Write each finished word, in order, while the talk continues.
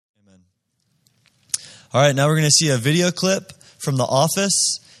All right, now we're going to see a video clip from The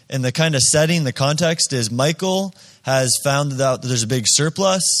Office. And the kind of setting, the context is Michael has found out that there's a big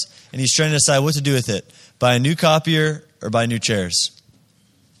surplus, and he's trying to decide what to do with it. Buy a new copier or buy new chairs.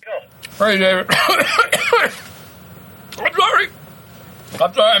 Hey, David. I'm sorry.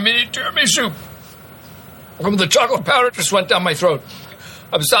 I'm eating tiramisu. The chocolate powder just went down my throat.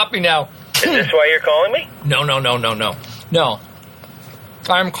 I'm stopping now. Is this why you're calling me? No.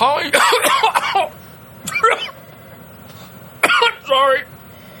 I'm calling. Sorry.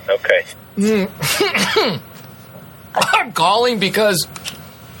 Okay. I'm calling because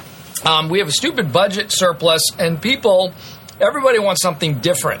we have a stupid budget surplus, and everybody wants something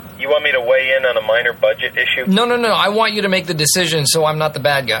different. You want me to weigh in on a minor budget issue? No. I want you to make the decision so I'm not the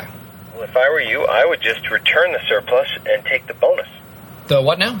bad guy. Well, if I were you, I would just return the surplus and take the bonus. The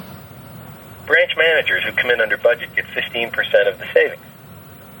what now? Branch managers who come in under budget get 15% of the savings.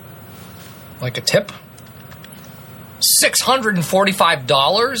 Like a tip?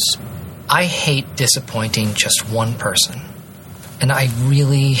 $645? I hate disappointing just one person. And I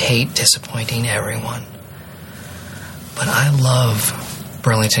really hate disappointing everyone. But I love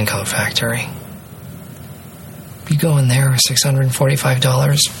Burlington Coat Factory. You go in there with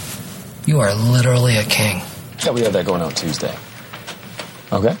 $645, you are literally a king. Yeah, we have that going on Tuesday.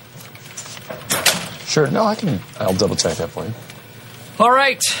 Okay. Sure, no, I'll double check that for you. All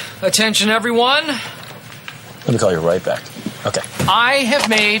right, attention everyone. Let me call you right back. Okay. I have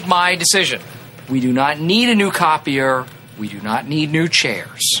made my decision. We do not need a new copier. We do not need new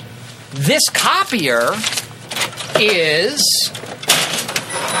chairs. This copier is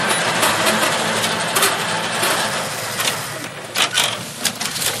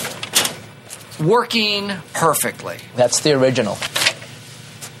working perfectly. That's the original.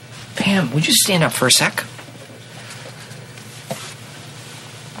 Pam, would you stand up for a sec?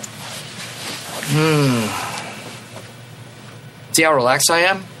 See how relaxed I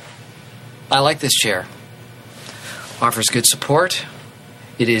am? I like this chair. Offers good support.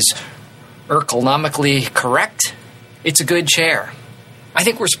 It is ergonomically correct. It's a good chair. I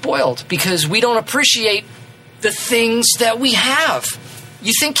think we're spoiled because we don't appreciate the things that we have.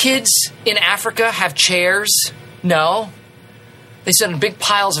 You think kids in Africa have chairs? No. They sit on big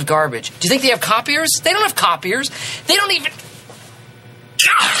piles of garbage. Do you think they have copiers? They don't have copiers. They don't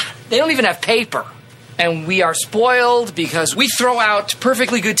even have paper. And we are spoiled because we throw out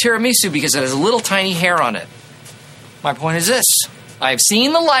perfectly good tiramisu because it has a little tiny hair on it. My point is this. I've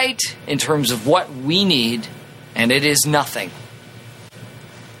seen the light in terms of what we need, and it is nothing.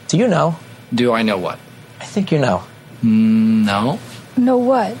 Do you know? Do I know what? I think you know. No. Know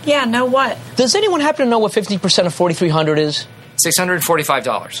what? Yeah, know what? Does anyone happen to know what 50% of 4,300 is?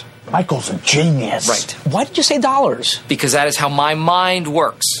 $645. Michael's a genius. Right. Why did you say dollars? Because that is how my mind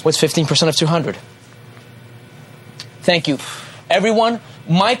works. What's 15% of 200? Thank you. Everyone,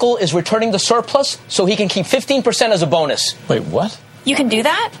 Michael is returning the surplus so he can keep 15% as a bonus. Wait, what? You can do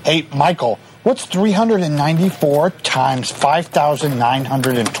that? Hey, Michael, what's 394 times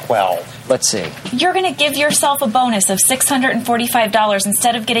 5,912? Let's see. You're going to give yourself a bonus of $645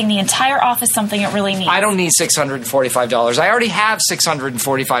 instead of getting the entire office something it really needs. I don't need $645. I already have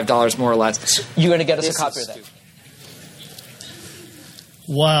 $645 more or less. You're going to get us a copy of that.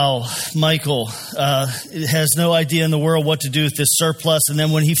 Wow, Michael has no idea in the world what to do with this surplus. And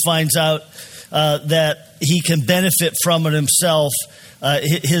then when he finds out that he can benefit from it himself,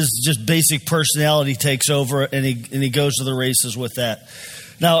 his just basic personality takes over, and he goes to the races with that.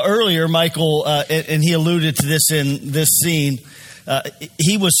 Now, earlier, Michael, and he alluded to this in this scene,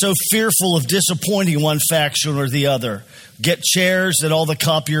 he was so fearful of disappointing one faction or the other. Get chairs, and all the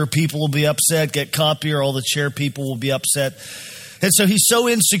copier people will be upset. Get copier, all the chair people will be upset. And so he's so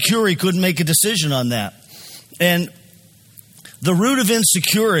insecure he couldn't make a decision on that. And the root of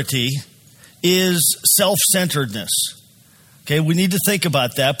insecurity is self-centeredness. Okay, we need to think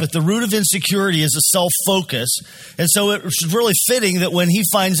about that. But the root of insecurity is a self-focus. And so it's really fitting that when he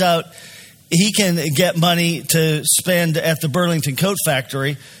finds out he can get money to spend at the Burlington Coat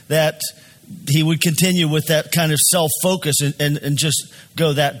Factory, that he would continue with that kind of self-focus and just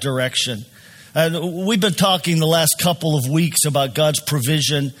go that direction. We've been talking the last couple of weeks about God's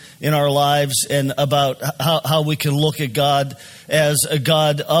provision in our lives and about how we can look at God as a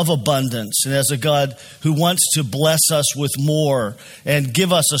God of abundance and as a God who wants to bless us with more and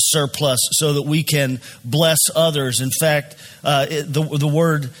give us a surplus so that we can bless others. In fact, the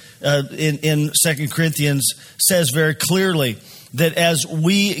word in 2 Corinthians says very clearly that as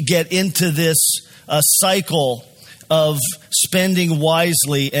we get into this cycle of spending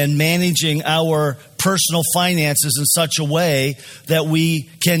wisely and managing our personal finances in such a way that we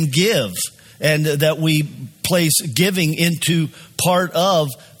can give and that we place giving into part of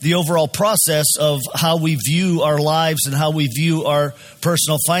the overall process of how we view our lives and how we view our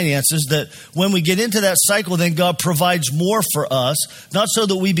personal finances, that when we get into that cycle, then God provides more for us, not so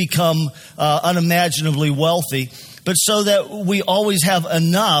that we become unimaginably wealthy, but so that we always have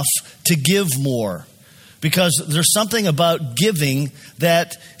enough to give more. Because there's something about giving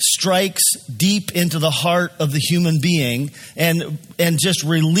that strikes deep into the heart of the human being and just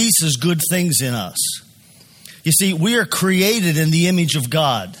releases good things in us. You see, we are created in the image of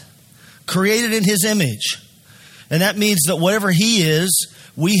God, created in His image. And that means that whatever He is,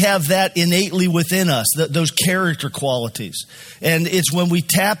 we have that innately within us, those character qualities. And it's when we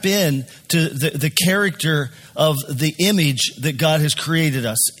tap in to the character of the image that God has created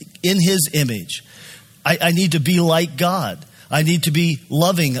us, in His image. I need to be like God. I need to be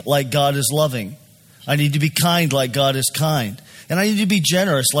loving like God is loving. I need to be kind like God is kind. And I need to be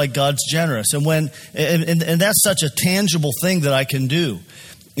generous like God's generous. And that's such a tangible thing that I can do.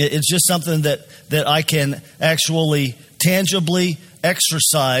 It's just something that I can actually tangibly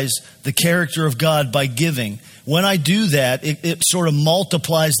exercise the character of God by giving. When I do that, it sort of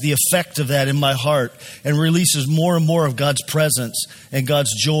multiplies the effect of that in my heart and releases more and more of God's presence and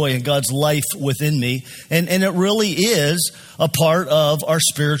God's joy and God's life within me. And it really is a part of our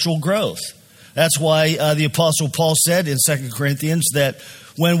spiritual growth. That's why the Apostle Paul said in 2 Corinthians that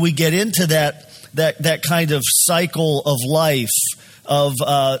when we get into that kind of cycle of life,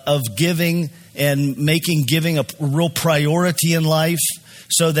 of giving and making giving a real priority in life,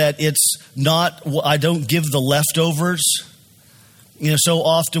 so that it's not, I don't give the leftovers. So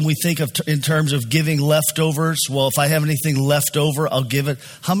often we think of in terms of giving leftovers. Well, if I have anything left over, I'll give it.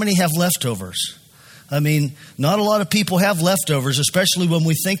 How many have leftovers? I mean, not a lot of people have leftovers, especially when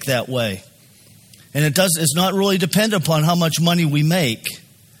we think that way. And it's not really dependent upon how much money we make.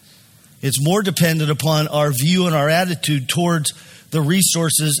 It's more dependent upon our view and our attitude towards the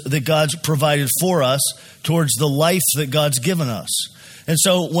resources that God's provided for us, towards the life that God's given us. And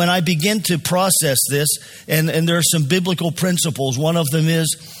so when I begin to process this, and there are some biblical principles, one of them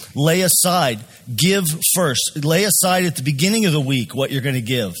is lay aside, give first. Lay aside at the beginning of the week what you're going to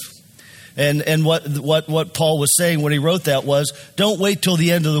give. And what Paul was saying when he wrote that was, don't wait till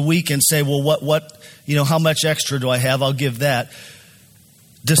the end of the week and say, well, how much extra do I have? I'll give that.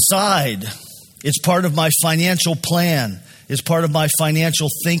 Decide. It's part of my financial plan. It's part of my financial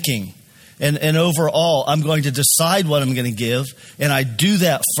thinking. And overall, I'm going to decide what I'm going to give, and I do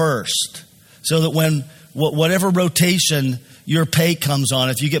that first. So that when whatever rotation your pay comes on,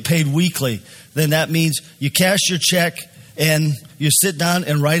 if you get paid weekly, then that means you cash your check and you sit down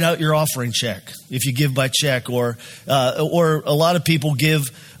and write out your offering check if you give by check, or a lot of people give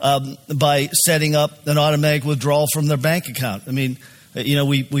by setting up an automatic withdrawal from their bank account. I mean,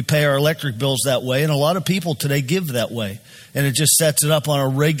 we pay our electric bills that way, and a lot of people today give that way. And it just sets it up on a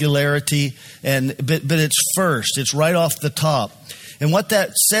regularity, but it's first. It's right off the top. And what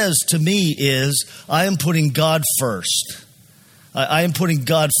that says to me is I am putting God first. I am putting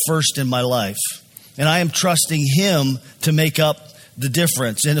God first in my life. And I am trusting Him to make up the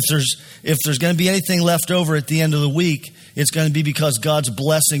difference. And if there's going to be anything left over at the end of the week, it's going to be because God's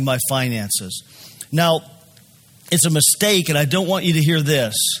blessing my finances. Now, it's a mistake, and I don't want you to hear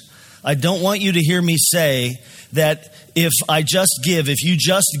this. I don't want you to hear me say that if you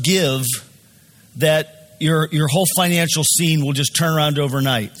just give, that your whole financial scene will just turn around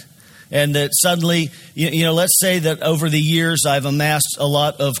overnight. And that suddenly, let's say that over the years I've amassed a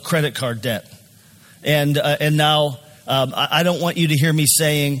lot of credit card debt. And now I don't want you to hear me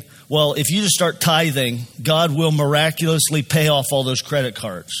saying, well, if you just start tithing, God will miraculously pay off all those credit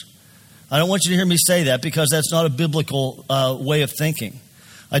cards. I don't want you to hear me say that, because that's not a biblical way of thinking.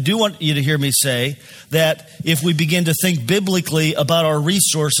 I do want you to hear me say that if we begin to think biblically about our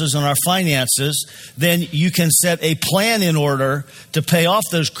resources and our finances, then you can set a plan in order to pay off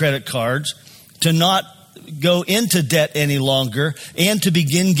those credit cards, to not go into debt any longer, and to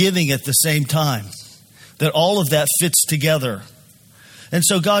begin giving at the same time. That all of that fits together. And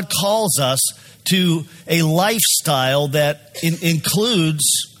so God calls us to a lifestyle that includes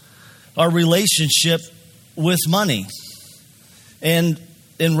our relationship with money. And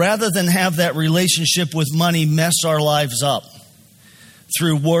rather than have that relationship with money mess our lives up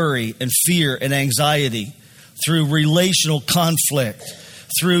through worry and fear and anxiety, through relational conflict,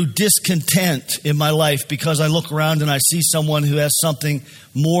 through discontent in my life because I look around and I see someone who has something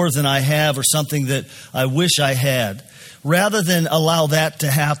more than I have, or something that I wish I had, rather than allow that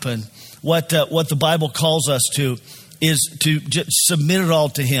to happen, what the Bible calls us to is to just submit it all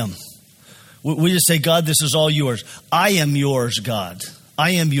to Him. We just say, God, this is all yours. I am yours, God.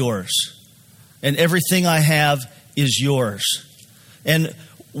 I am yours. and everything I have is yours. And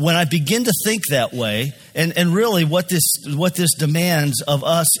when I begin to think that way, and really what this demands of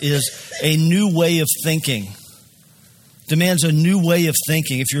us is a new way of thinking. Demands a new way of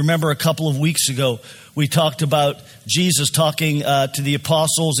thinking. If you remember a couple of weeks ago, we talked about Jesus talking to the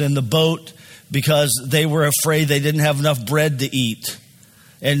apostles in the boat because they were afraid they didn't have enough bread to eat.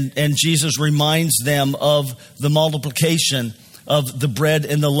 And Jesus reminds them of the multiplication of the bread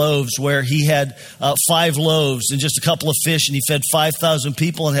and the loaves, where he had 5 loaves and just a couple of fish, and he fed 5,000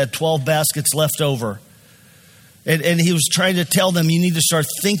 people and had 12 baskets left over. And he was trying to tell them, you need to start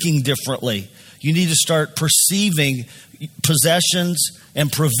thinking differently. You need to start perceiving possessions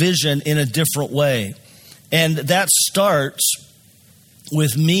and provision in a different way. And that starts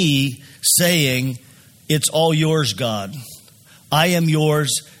with me saying, it's all yours, God. I am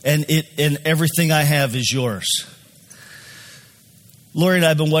yours, and everything I have is yours. Lori and I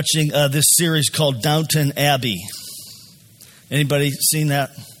have been watching this series called Downton Abbey. Anybody seen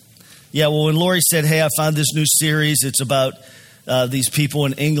that? Yeah, well, when Lori said, hey, I found this new series, it's about these people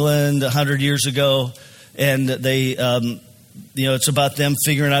in England 100 years ago, and they, it's about them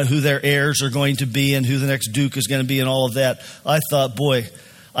figuring out who their heirs are going to be and who the next duke is going to be and all of that. I thought, boy,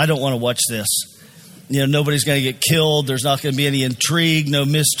 I don't want to watch this. Nobody's going to get killed. There's not going to be any intrigue, no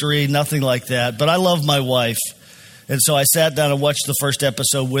mystery, nothing like that. But I love my wife. And so I sat down and watched the first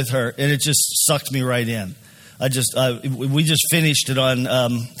episode with her, and it just sucked me right in. We just finished it on, I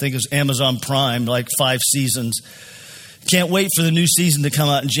think it was Amazon Prime, like 5 seasons. Can't wait for the new season to come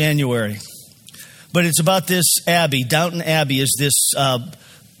out in January. But it's about this abbey. Downton Abbey is this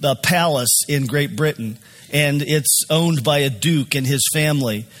palace in Great Britain, and it's owned by a duke and his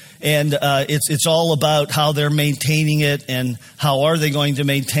family. And it's all about how they're maintaining it and how are they going to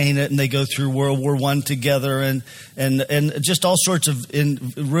maintain it. And they go through World War I together and just all sorts of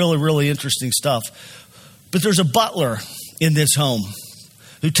really, really interesting stuff. But there's a butler in this home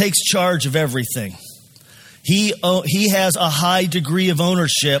who takes charge of everything. He has a high degree of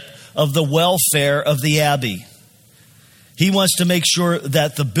ownership of the welfare of the abbey. He wants to make sure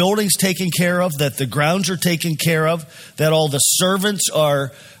that the building's taken care of, that the grounds are taken care of, that all the servants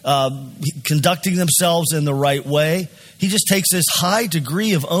are conducting themselves in the right way. He just takes this high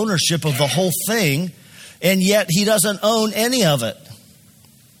degree of ownership of the whole thing, and yet he doesn't own any of it.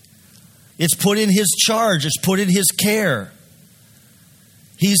 It's put in his charge. It's put in his care.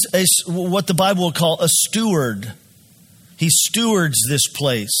 He's what the Bible would call a steward. He stewards this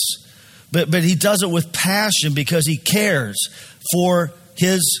place. But he does it with passion because he cares for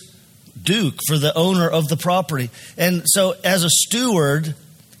his duke, for the owner of the property. And so as a steward,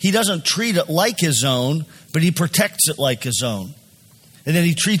 he doesn't treat it like his own, but he protects it like his own. And then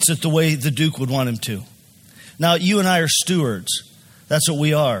he treats it the way the duke would want him to. Now, you and I are stewards. That's what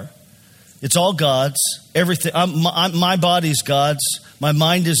we are. It's all God's. Everything. My body's God's. My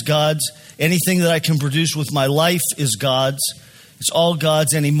mind is God's. Anything that I can produce with my life is God's. It's all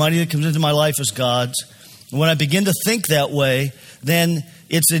God's. Any money that comes into my life is God's. And when I begin to think that way, then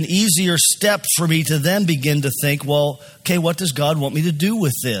it's an easier step for me to then begin to think, well, okay, what does God want me to do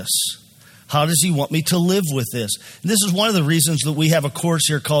with this? How does he want me to live with this? And this is one of the reasons that we have a course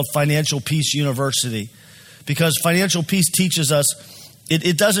here called Financial Peace University. Because Financial Peace teaches us,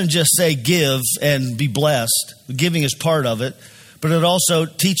 it doesn't just say give and be blessed. Giving is part of it. But it also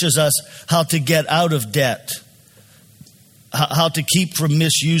teaches us how to get out of debt. How to keep from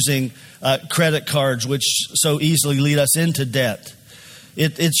misusing credit cards, which so easily lead us into debt.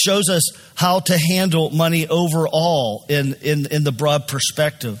 It shows us how to handle money overall in the broad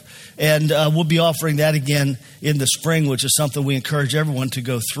perspective. And we'll be offering that again in the spring, which is something we encourage everyone to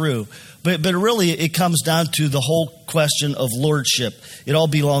go through. But really, it comes down to the whole question of lordship. It all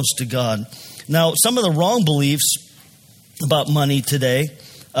belongs to God. Now, some of the wrong beliefs about money today,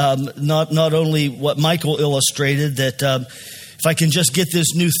 not only what Michael illustrated, that if I can just get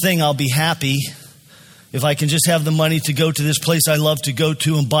this new thing, I'll be happy. If I can just have the money to go to this place I love to go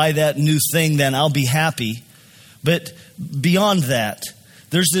to and buy that new thing, then I'll be happy. But beyond that,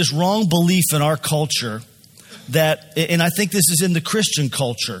 there's this wrong belief in our culture that, and I think this is in the Christian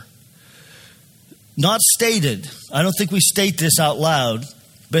culture, not stated. I don't think we state this out loud,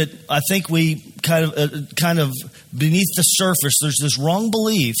 but I think we kind of beneath the surface, there's this wrong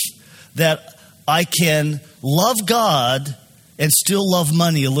belief that I can love God and still love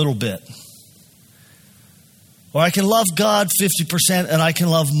money a little bit. Or I can love God 50% and I can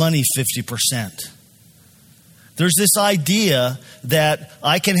love money 50%. There's this idea that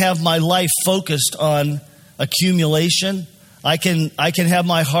I can have my life focused on accumulation. I can have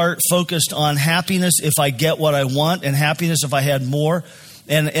my heart focused on happiness if I get what I want, and happiness if I had more.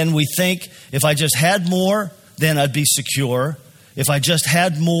 And we think if I just had more, then I'd be secure. If I just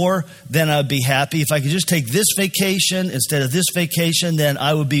had more, then I'd be happy. If I could just take this vacation instead of this vacation, then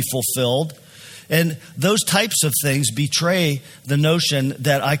I would be fulfilled. And those types of things betray the notion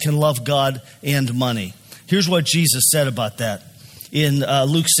that I can love God and money. Here's what Jesus said about that in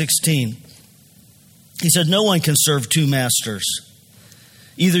Luke 16. He said, no one can serve two masters.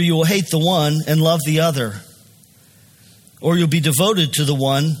 Either you will hate the one and love the other, or you'll be devoted to the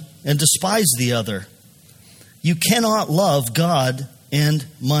one and despise the other. You cannot love God and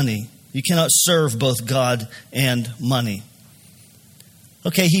money. You cannot serve both God and money.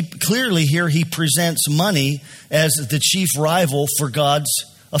 Okay, he clearly here he presents money as the chief rival for God's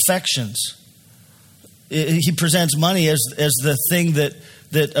affections. He presents money as the thing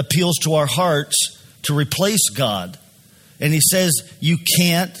that appeals to our hearts to replace God. And he says you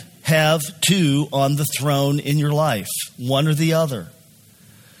can't have two on the throne in your life, one or the other.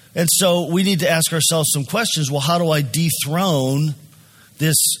 And so we need to ask ourselves some questions. Well, how do I dethrone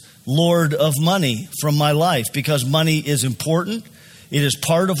this Lord of money from my life? Because money is important. It is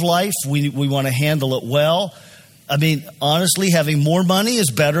part of life. We want to handle it well. I mean, honestly, having more money is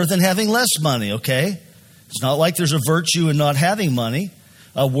better than having less money, okay? It's not like there's a virtue in not having money.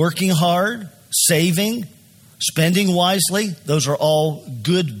 Working hard, saving, spending wisely, those are all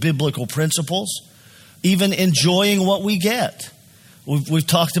good biblical principles. Even enjoying what we get. We've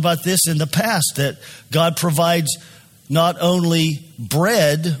talked about this in the past, that God provides not only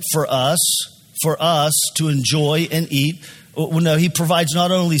bread for us to enjoy and eat. No, he provides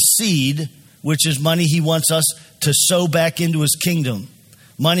not only seed, which is money he wants us to sow back into his kingdom.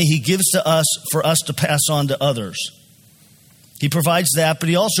 Money he gives to us for us to pass on to others. He provides that, but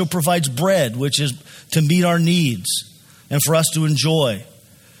he also provides bread, which is to meet our needs and for us to enjoy.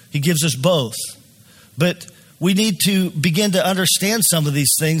 He gives us both. But we need to begin to understand some of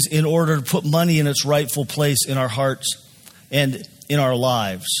these things in order to put money in its rightful place in our hearts and in our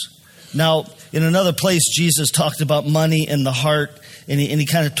lives. Now, in another place, Jesus talked about money and the heart, and he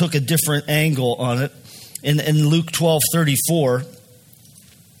kind of took a different angle on it. In Luke 12:34,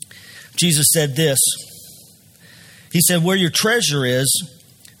 Jesus said this. He said, where your treasure is,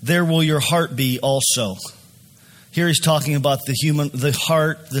 there will your heart be also. Here he's talking about the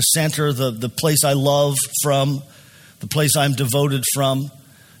heart, the center, the place I love from, the place I'm devoted from,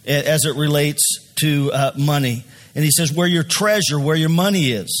 as it relates to money. And he says, where your treasure, where your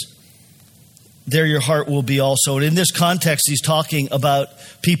money is, there your heart will be also. And in this context, he's talking about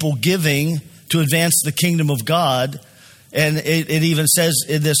people giving to advance the kingdom of God. And it even says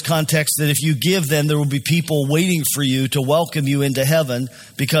in this context that if you give, then there will be people waiting for you to welcome you into heaven,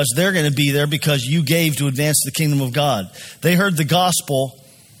 because they're going to be there because you gave to advance the kingdom of God. They heard the gospel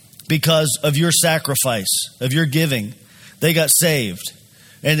because of your sacrifice, of your giving. They got saved.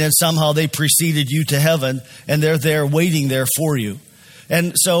 And then somehow they preceded you to heaven, and they're there waiting there for you.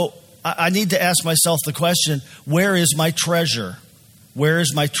 And so I need to ask myself the question, where is my treasure? Where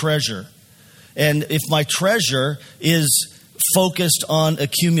is my treasure? And if my treasure is focused on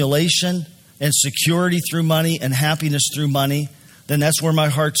accumulation and security through money and happiness through money, then that's where my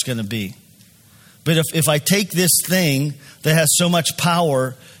heart's going to be. But if I take this thing that has so much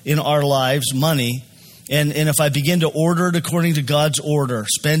power in our lives, money, and if I begin to order it according to God's order,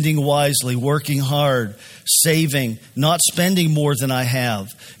 spending wisely, working hard, saving, not spending more than I have,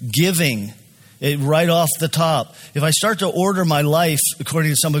 giving it right off the top. If I start to order my life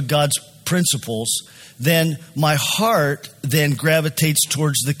according to some of God's principles, then my heart then gravitates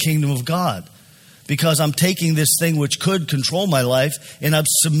towards the kingdom of God, because I'm taking this thing which could control my life and I'm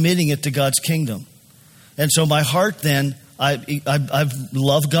submitting it to God's kingdom. And so my heart then, I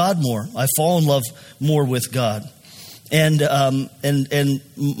love God more. I fall in love more with God, and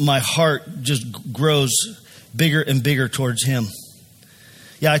my heart just grows bigger and bigger towards Him.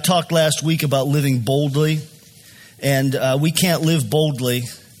 Yeah, I talked last week about living boldly, and we can't live boldly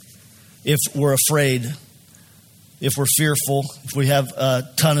if we're afraid, if we're fearful, if we have a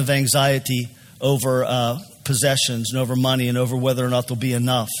ton of anxiety over possessions and over money and over whether or not there'll be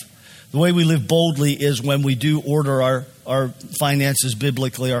enough. The way we live boldly is when we do order our finances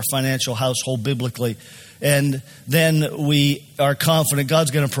biblically, our financial household biblically, and then we are confident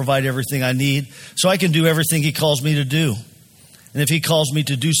God's going to provide everything I need, so I can do everything He calls me to do. And if He calls me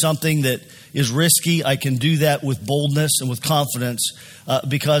to do something that is risky, I can do that with boldness and with confidence,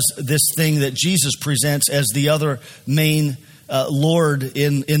 because this thing that Jesus presents as the other main Lord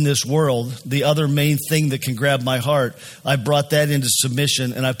in this world, the other main thing that can grab my heart, I brought that into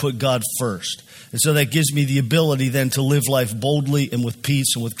submission and I put God first. And so that gives me the ability then to live life boldly and with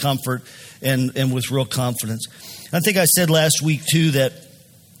peace and with comfort and with real confidence. I think I said last week too that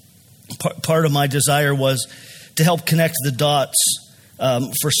part of my desire was to help connect the dots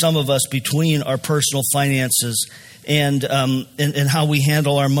for some of us between our personal finances and how we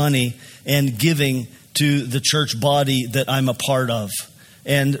handle our money and giving to the church body that I'm a part of.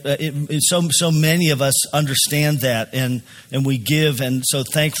 And so many of us understand that, and we give, and so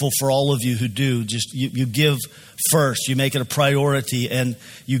thankful for all of you who do. Just you give first, you make it a priority, and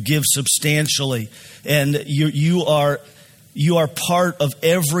you give substantially, and you are part of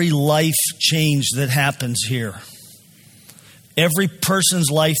every life change that happens here. Every person's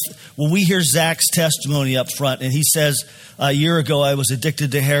life. When we hear Zach's testimony up front, and he says, a year ago I was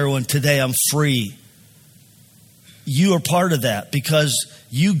addicted to heroin, today I'm free. You are part of that because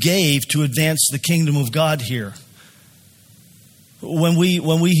you gave to advance the kingdom of God here. When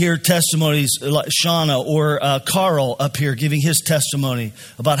we hear testimonies like Shauna or Carl up here giving his testimony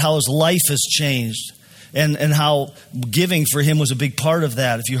about how his life has changed and how giving for him was a big part of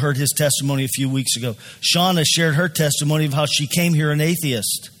that. If you heard his testimony a few weeks ago, Shauna shared her testimony of how she came here an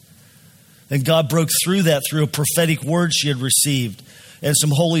atheist. And God broke through that through a prophetic word she had received and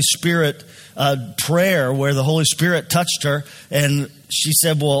some Holy Spirit prayer where the Holy Spirit touched her. And she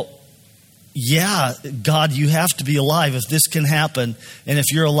said, well, yeah, God, you have to be alive if this can happen. And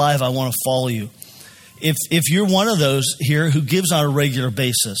if you're alive, I want to follow you. If you're one of those here who gives on a regular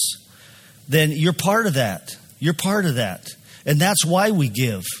basis, then you're part of that. You're part of that. And that's why we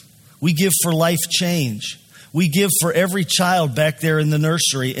give. We give for life change. We give for every child back there in the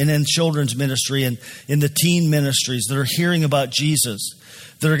nursery and in children's ministry and in the teen ministries that are hearing about Jesus,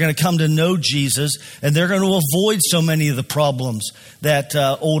 that are going to come to know Jesus, and they're going to avoid so many of the problems that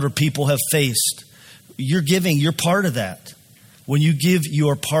older people have faced. You're giving, you're part of that. When you give, you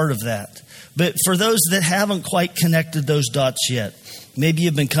are part of that. But for those that haven't quite connected those dots yet, maybe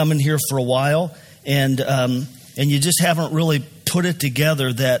you've been coming here for a while and you just haven't really put it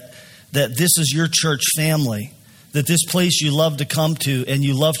together that this is your church family, that this place you love to come to and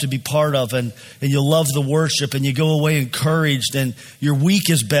you love to be part of, and you love the worship, and you go away encouraged, and your week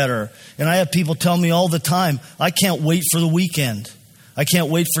is better. And I have people tell me all the time, I can't wait for the weekend. I can't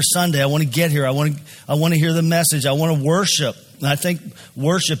wait for Sunday. I want to get here. I want to hear the message. I want to worship. And I think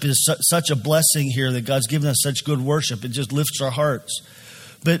worship is such a blessing here that God's given us such good worship. It just lifts our hearts.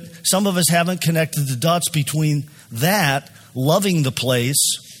 But some of us haven't connected the dots between that, loving the place,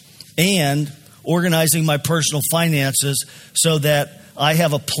 and organizing my personal finances so that I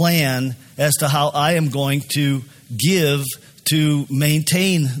have a plan as to how I am going to give to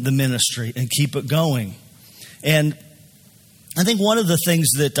maintain the ministry and keep it going. And I think one of the things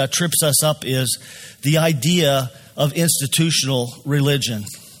that trips us up is the idea of institutional religion.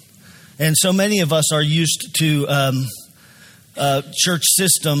 And so many of us are used to church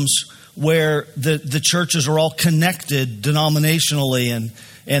systems where the churches are all connected denominationally,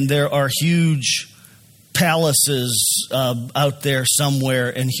 and there are huge palaces out there somewhere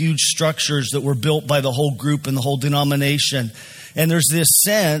and huge structures that were built by the whole group and the whole denomination. And there's this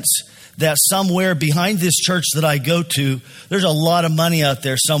sense that somewhere behind this church that I go to, there's a lot of money out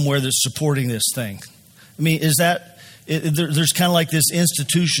there somewhere that's supporting this thing. I mean, there's kind of like this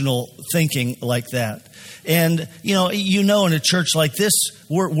institutional thinking like that. And, in a church like this,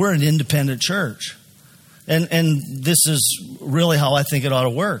 we're an independent church. And this is really how I think it ought to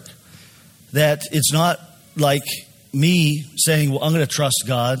work. That it's not like me saying, well, I'm going to trust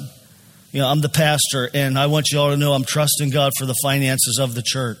God. I'm the pastor, and I want you all to know I'm trusting God for the finances of the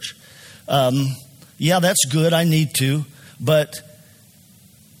church. Yeah, that's good. I need to. But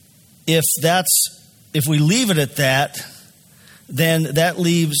if we leave it at that, then that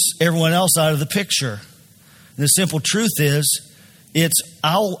leaves everyone else out of the picture. And the simple truth is, it's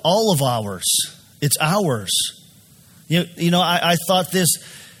all of ours. It's ours. I thought this,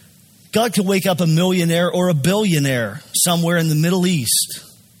 God could wake up a millionaire or a billionaire somewhere in the Middle East,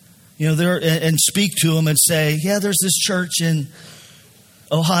 and speak to him and say, yeah, there's this church in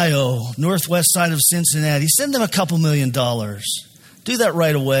Ohio, northwest side of Cincinnati. Send them $2 million. Do that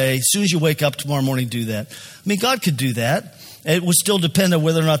right away. As soon as you wake up tomorrow morning, do that. I mean, God could do that. It would still depend on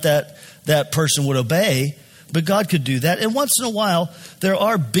whether or not that person would obey, but God could do that. And once in a while, there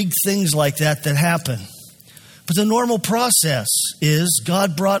are big things like that happen. But the normal process is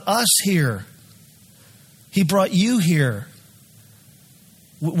God brought us here. He brought you here.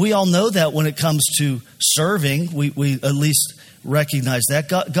 We all know that when it comes to serving, we at least recognize that.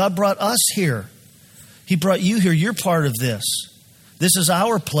 God brought us here. He brought you here. You're part of this. This is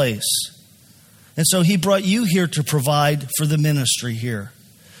our place. And so he brought you here to provide for the ministry here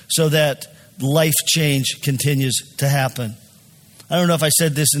so that life change continues to happen. I don't know if I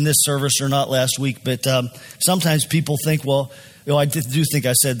said this in this service or not last week, but sometimes people think, well, I do think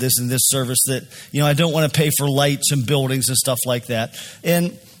I said this in this service that, I don't want to pay for lights and buildings and stuff like that.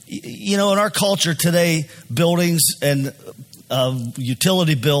 And, in our culture today, buildings and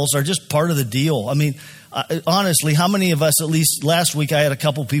utility bills are just part of the deal. I mean, honestly, how many of us, at least last week I had a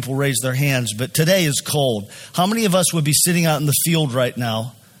couple people raise their hands, but today is cold. How many of us would be sitting out in the field right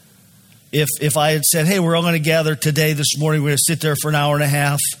now if I had said, hey, we're all going to gather today, this morning, we're going to sit there for an hour and a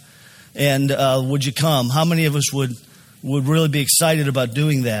half, and would you come? How many of us would really be excited about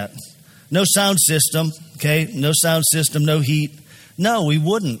doing that? No sound system, okay? No sound system, no heat. No, we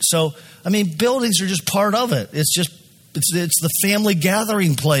wouldn't. So, buildings are just part of it. It's the family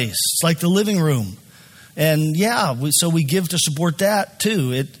gathering place. It's like the living room. And so we give to support that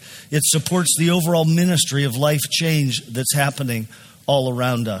too. It supports the overall ministry of life change that's happening all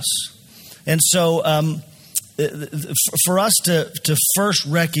around us. And so for us to first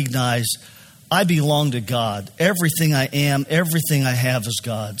recognize I belong to God. Everything I am, everything I have is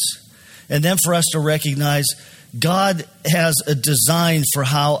God's. And then for us to recognize God has a design for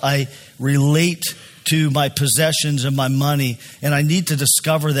how I relate to my possessions and my money, and I need to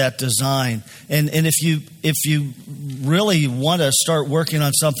discover that design. And if you really want to start working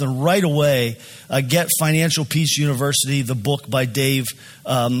on something right away, get Financial Peace University, the book by Dave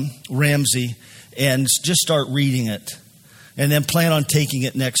Ramsey, and just start reading it, and then plan on taking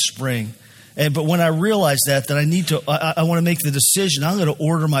it next spring. But when I realized that I want to make the decision, I'm going to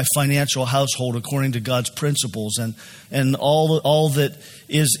order my financial household according to God's principles and all that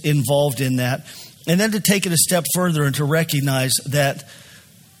is involved in that. And then to take it a step further and to recognize that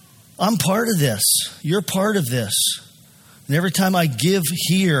I'm part of this. You're part of this. And every time I give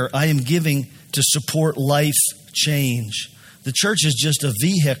here, I am giving to support life change. The church is just a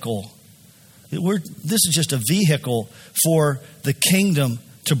vehicle. This is just a vehicle for the kingdom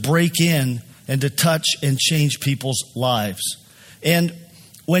to break in and to touch and change people's lives. And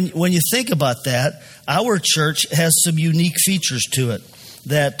when you think about that, our church has some unique features to it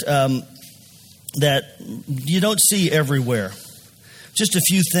that you don't see everywhere. Just a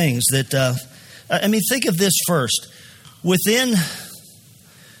few things that, think of this first. Within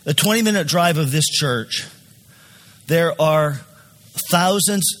a 20-minute drive of this church, there are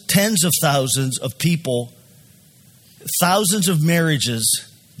thousands, tens of thousands of people, thousands of marriages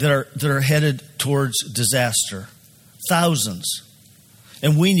that are headed towards disaster. Thousands.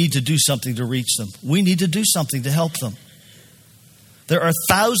 And we need to do something to reach them. We need to do something to help them. There are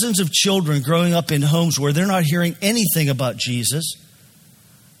thousands of children growing up in homes where they're not hearing anything about Jesus,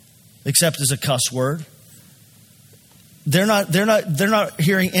 except as a cuss word. They're not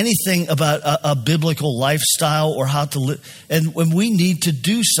hearing anything about a biblical lifestyle or how to live. And when we need to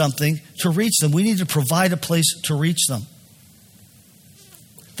do something to reach them, we need to provide a place to reach them.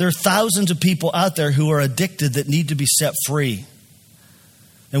 There are thousands of people out there who are addicted that need to be set free.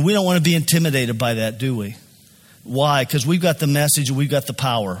 And we don't want to be intimidated by that, do we? Why? Because we've got the message and we've got the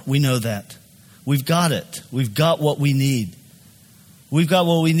power. We know that. We've got it. We've got what we need. We've got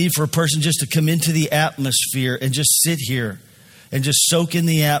what we need for a person just to come into the atmosphere and just sit here and just soak in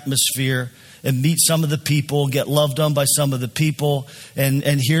the atmosphere and meet some of the people, get loved on by some of the people, and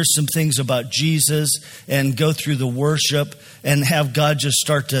hear some things about Jesus and go through the worship and have God just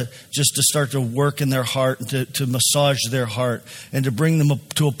start to work in their heart and to massage their heart and to bring them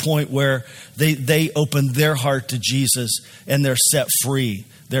to a point where they open their heart to Jesus and they're set free.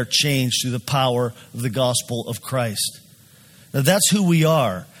 They're changed through the power of the gospel of Christ. Now that's who we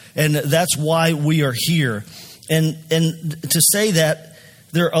are, and that's why we are here. And to say that,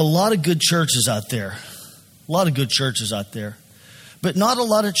 there are a lot of good churches out there. A lot of good churches out there. But not a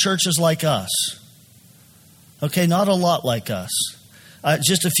lot of churches like us. Okay, not a lot like us.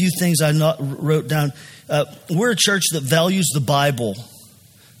 Just a few things I wrote down. We're a church that values the Bible.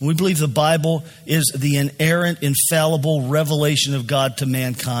 We believe the Bible is the inerrant, infallible revelation of God to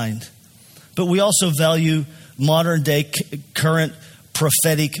mankind. But we also value modern day, current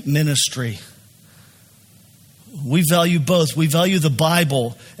prophetic ministry. We value both. We value the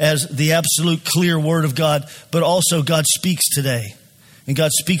Bible as the absolute clear word of God, but also God speaks today. And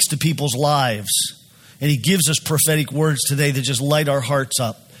God speaks to people's lives. And He gives us prophetic words today that just light our hearts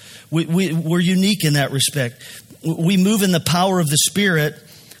up. We're unique in that respect. We move in the power of the Spirit,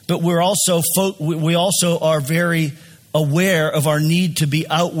 but we also are very aware of our need to be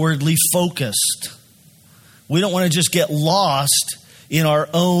outwardly focused. We don't want to just get lost in our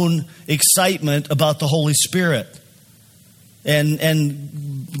own excitement about the Holy Spirit and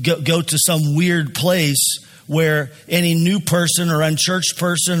go to some weird place where any new person or unchurched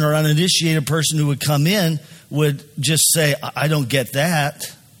person or uninitiated person who would come in would just say, I don't get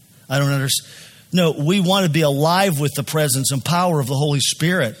that. I don't understand. No, we want to be alive with the presence and power of the Holy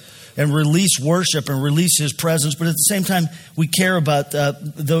Spirit and release worship and release His presence. But at the same time, we care about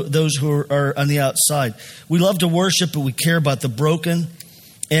those who are on the outside. We love to worship, but we care about the broken.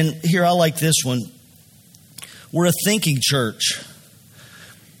 And here, I like this one. We're a thinking church,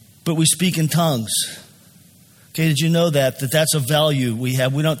 but we speak in tongues. Okay, did you know that's a value we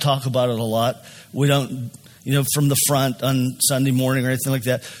have? We don't talk about it a lot. We don't, from the front on Sunday morning or anything like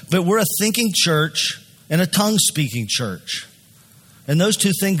that. But we're a thinking church and a tongue-speaking church. And those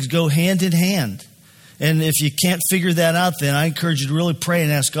two things go hand in hand. And if you can't figure that out, then I encourage you to really pray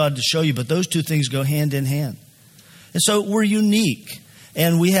and ask God to show you. But those two things go hand in hand. And so we're unique.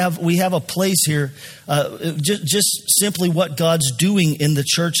 And we have a place here, just simply what God's doing in the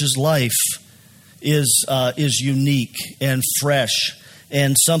church's life is unique and fresh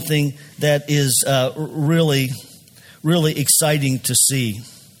and something that is really, really exciting to see.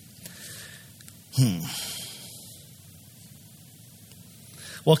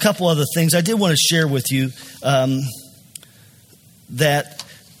 Well, a couple other things. I did want to share with you that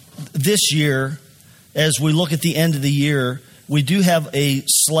this year, as we look at the end of the year, we do have a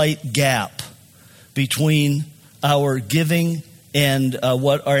slight gap between our giving and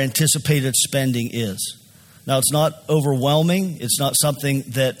what our anticipated spending is. Now, it's not overwhelming. It's not something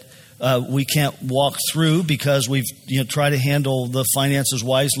that we can't walk through because we've tried to handle the finances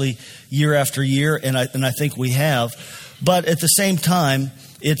wisely year after year, and I think we have. But at the same time,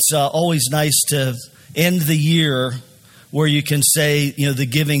 it's always nice to end the year where you can say, the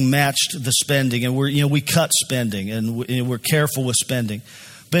giving matched the spending, and we cut spending, and we're careful with spending.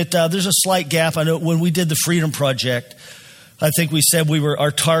 But there's a slight gap. I know when we did the Freedom Project, I think we said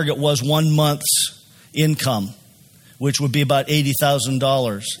our target was 1 month's income, which would be about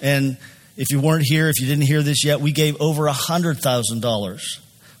 $80,000. And if you weren't here, if you didn't hear this yet, we gave over $100,000,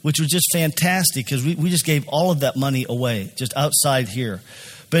 which was just fantastic because we just gave all of that money away, just outside here.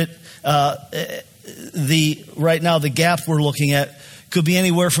 But right now, the gap we're looking at could be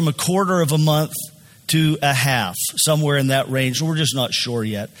anywhere from a quarter of a month to a half, somewhere in that range. We're just not sure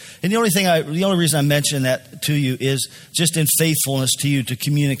yet. And the only reason I mention that to you is just in faithfulness to you to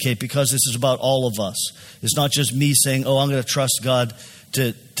communicate, because this is about all of us. It's not just me saying, I'm going to trust God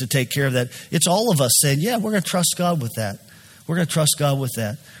to take care of that. It's all of us saying, yeah, we're going to trust God with that. We're going to trust God with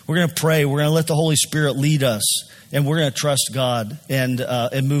that. We're going to pray. We're going to let the Holy Spirit lead us, and we're going to trust God and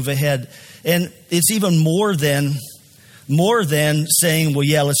move ahead. And it's even more than saying, well,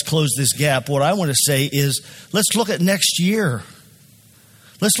 yeah, let's close this gap. What I want to say is, let's look at next year.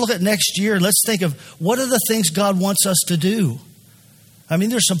 Let's look at next year. Let's think of what are the things God wants us to do. I mean,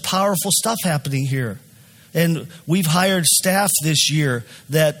 there's some powerful stuff happening here. And we've hired staff this year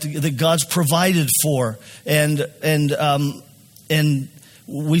that God's provided for. And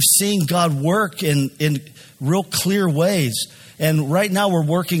we've seen God work in real clear ways. And right now we're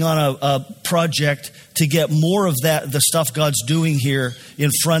working on a project to get more of the stuff God's doing here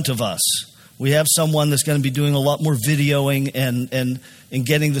in front of us. We have someone that's going to be doing a lot more videoing and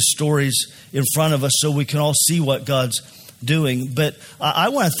getting the stories in front of us so we can all see what God's doing. But I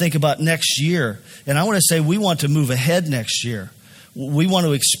want to think about next year, and I want to say we want to move ahead next year. We want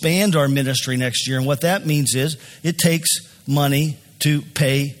to expand our ministry next year, and what that means is it takes money to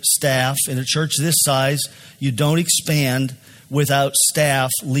pay staff. In a church this size, you don't expand without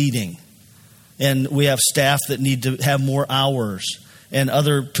staff leading. And we have staff that need to have more hours and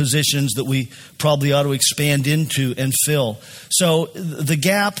other positions that we probably ought to expand into and fill. So the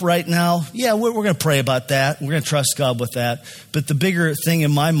gap right now, yeah, we're going to pray about that. We're going to trust God with that. But the bigger thing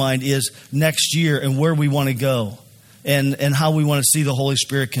in my mind is next year and where we want to go and how we want to see the Holy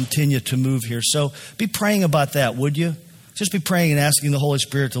Spirit continue to move here. So be praying about that, would you? Just be praying and asking the Holy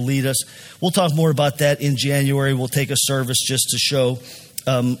Spirit to lead us. We'll talk more about that in January. We'll take a service just to show,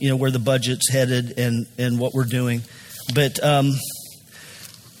 where the budget's headed and what we're doing. But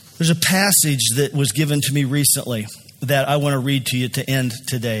there's a passage that was given to me recently that I want to read to you to end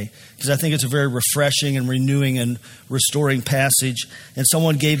today, because I think it's a very refreshing and renewing and restoring passage. And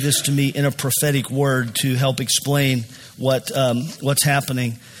someone gave this to me in a prophetic word to help explain what's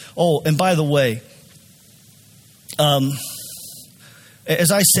happening. Oh, and by the way,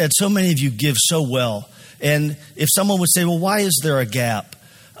 as I said, so many of you give so well. And if someone would say, well, why is there a gap?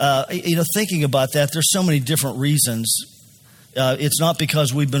 Thinking about that, there's so many different reasons. It's not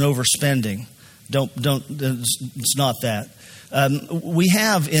because we've been overspending. It's not that. We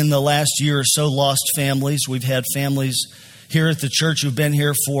have in the last year or so lost families. We've had families here at the church who've been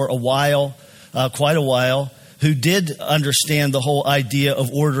here for a while, quite a while, who did understand the whole idea of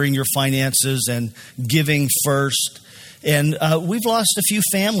ordering your finances and giving first. And we've lost a few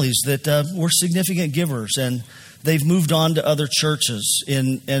families that were significant givers, and they've moved on to other churches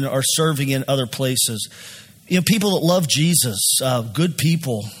and are serving in other places. You know, people that love Jesus, good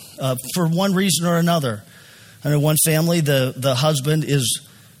people, for one reason or another. I know one family, the husband is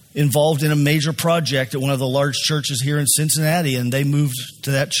involved in a major project at one of the large churches here in Cincinnati, and they moved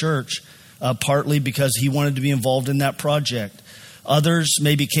to that church partly because he wanted to be involved in that project. Others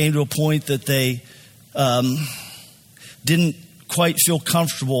maybe came to a point that they didn't quite feel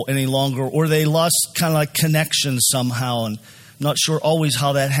comfortable any longer, or they lost kind of like connection somehow, and I'm not sure always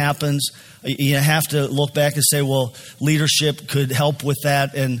how that happens. You have to look back and say, well, leadership could help with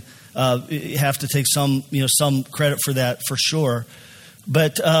that, and you have to take some credit for that for sure.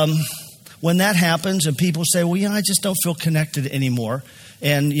 But when that happens and people say, well, I just don't feel connected anymore,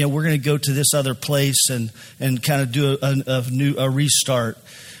 and we're going to go to this other place and kind of do a restart.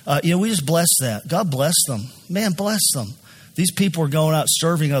 We just bless that. God bless them. Man, bless them. These people are going out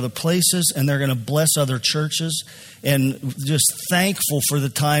serving other places, and they're going to bless other churches, and just thankful for the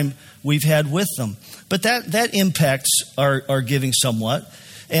time we've had with them. But that impacts our giving somewhat.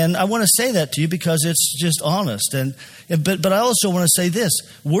 And I want to say that to you because it's just honest. But I also want to say this.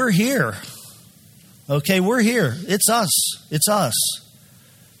 We're here. Okay, we're here. It's us. It's us.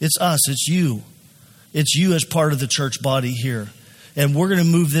 It's us. It's you. It's you as part of the church body here. And we're going to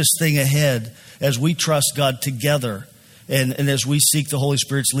move this thing ahead as we trust God together and as we seek the Holy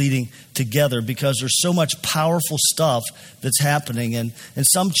Spirit's leading together, because there's so much powerful stuff that's happening and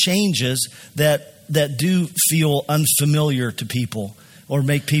some changes that do feel unfamiliar to people or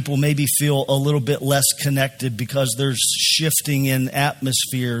make people maybe feel a little bit less connected because there's shifting in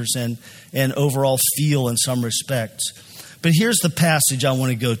atmospheres and overall feel in some respects. But here's the passage I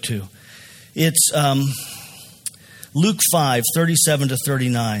want to go to. It's Luke 5, 37 to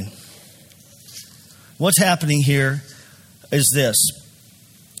 39. What's happening here is this.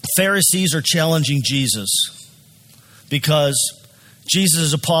 Pharisees are challenging Jesus because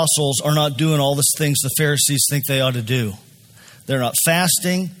Jesus' apostles are not doing all the things the Pharisees think they ought to do. They're not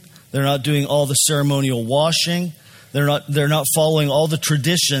fasting. They're not doing all the ceremonial washing. They're not following all the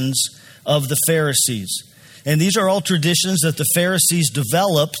traditions of the Pharisees. And these are all traditions that the Pharisees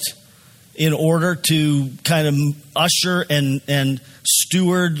developed in order to kind of usher and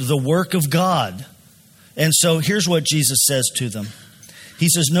steward the work of God. And so here's what Jesus says to them. He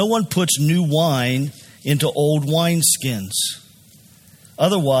says, no one puts new wine into old wineskins.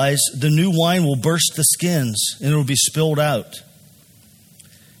 Otherwise, the new wine will burst the skins and it will be spilled out.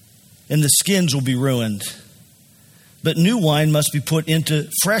 And the skins will be ruined. But new wine must be put into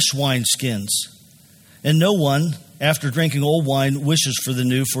fresh wineskins. And no one, after drinking old wine, wishes for the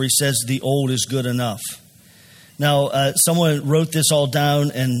new, for he says the old is good enough. Now, someone wrote this all down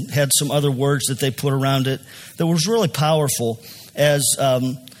and had some other words that they put around it that was really powerful as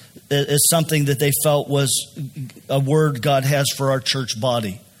something that they felt was a word God has for our church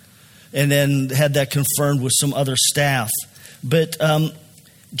body. And then had that confirmed with some other staff. But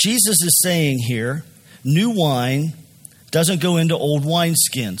Jesus is saying here, new wine doesn't go into old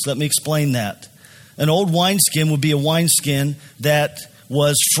wineskins. Let me explain that. An old wineskin would be a wineskin that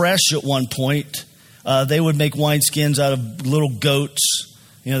was fresh at one point. They would make wineskins out of little goats.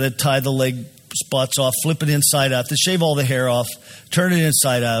 They'd tie the leg spots off, flip it inside out. They'd shave all the hair off, turn it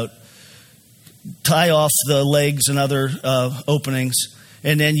inside out, tie off the legs and other openings,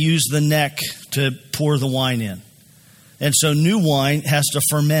 and then use the neck to pour the wine in. And so new wine has to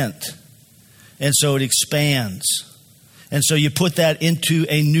ferment. And so it expands. And so you put that into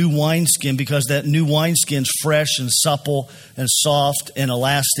a new wineskin because that new wineskin's fresh and supple and soft and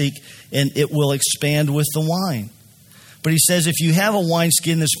elastic, and it will expand with the wine. But he says if you have a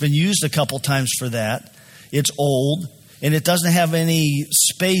wineskin that's been used a couple times for that, it's old, and it doesn't have any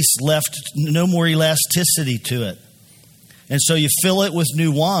space left, no more elasticity to it. And so you fill it with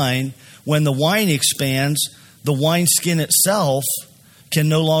new wine. When the wine expands, the wineskin itself can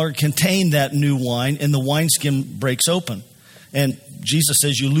no longer contain that new wine, and the wineskin breaks open. And Jesus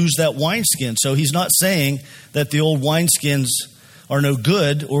says you lose that wineskin. So he's not saying that the old wineskins are no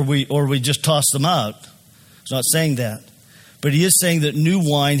good or we just toss them out. He's not saying that. But he is saying that new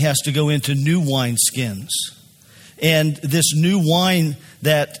wine has to go into new wineskins. And this new wine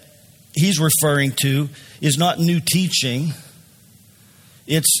that he's referring to is not new teaching.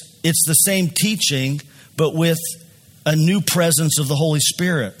 It's the same teaching, but with a new presence of the Holy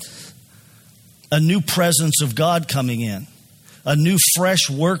Spirit, a new presence of God coming in, a new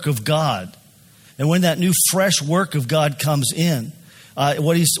fresh work of God. And when that new fresh work of God comes in,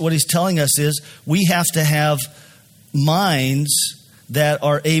 what he's telling us is we have to have minds that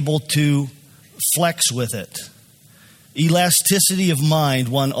are able to flex with it. Elasticity of mind,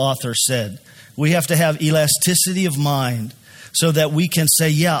 one author said. We have to have elasticity of mind so that we can say,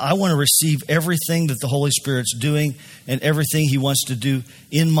 yeah, I want to receive everything that the Holy Spirit's doing and everything He wants to do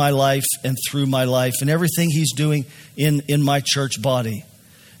in my life and through my life and everything He's doing in my church body.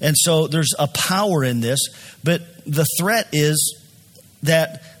 And so there's a power in this, but the threat is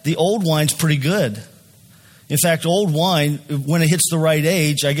that the old wine's pretty good. In fact, old wine, when it hits the right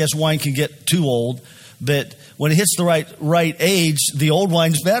age, I guess wine can get too old, but when it hits the right age, the old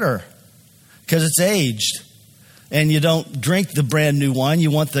wine's better because it's aged. And you don't drink the brand new wine.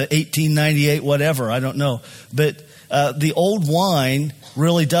 You want the 1898 whatever. I don't know. But the old wine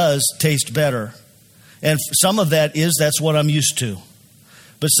really does taste better. And some of that is that's what I'm used to.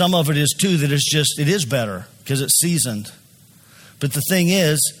 But some of it is too that it is better because it's seasoned. But the thing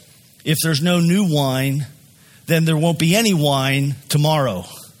is, if there's no new wine, then there won't be any wine tomorrow.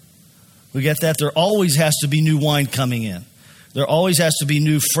 We get that? There always has to be new wine coming in. There always has to be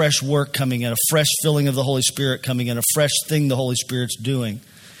new, fresh work coming in, a fresh filling of the Holy Spirit coming in, a fresh thing the Holy Spirit's doing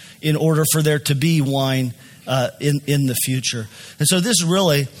in order for there to be wine in the future. And so this is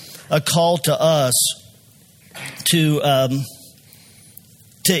really a call to us to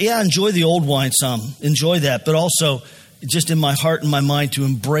enjoy the old wine some, enjoy that, but also just in my heart and my mind to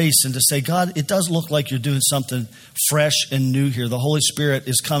embrace and to say, God, it does look like you're doing something fresh and new here. The Holy Spirit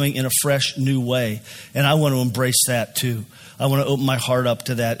is coming in a fresh, new way, and I want to embrace that too. I want to open my heart up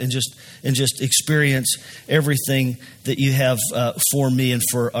to that and just experience everything that you have for me and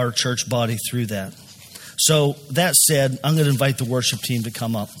for our church body through that. So that said, I'm going to invite the worship team to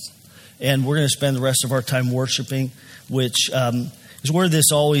come up, and we're going to spend the rest of our time worshiping, which is where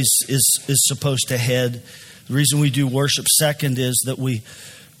this always is supposed to head. The reason we do worship second is that we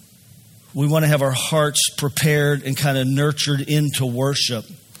want to have our hearts prepared and kind of nurtured into worship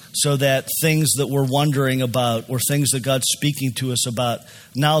so that things that we're wondering about or things that God's speaking to us about,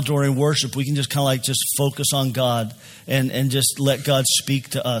 now during worship, we can just kind of like just focus on God and just let God speak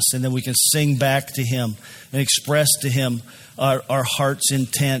to us. And then we can sing back to Him and express to Him our heart's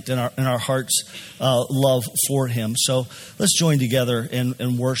intent and our heart's love for Him. So let's join together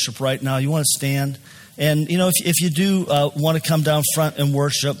and worship right now. You want to stand? And, you know, if you do want to come down front and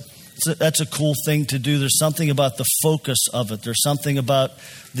worship, that's a cool thing to do. There's something about the focus of it. There's something about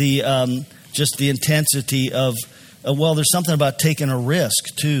the just the intensity of, there's something about taking a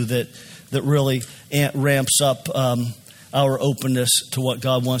risk, too, that really ramps up our openness to what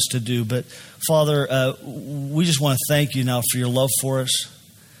God wants to do. But, Father, we just want to thank you now for your love for us.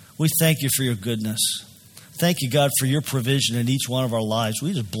 We thank you for your goodness. Thank you, God, for your provision in each one of our lives.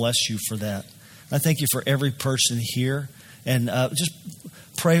 We just bless you for that. I thank you for every person here. And just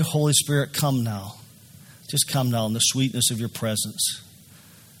pray, Holy Spirit, come now. Just come now in the sweetness of your presence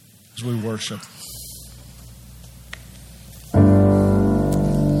as we worship.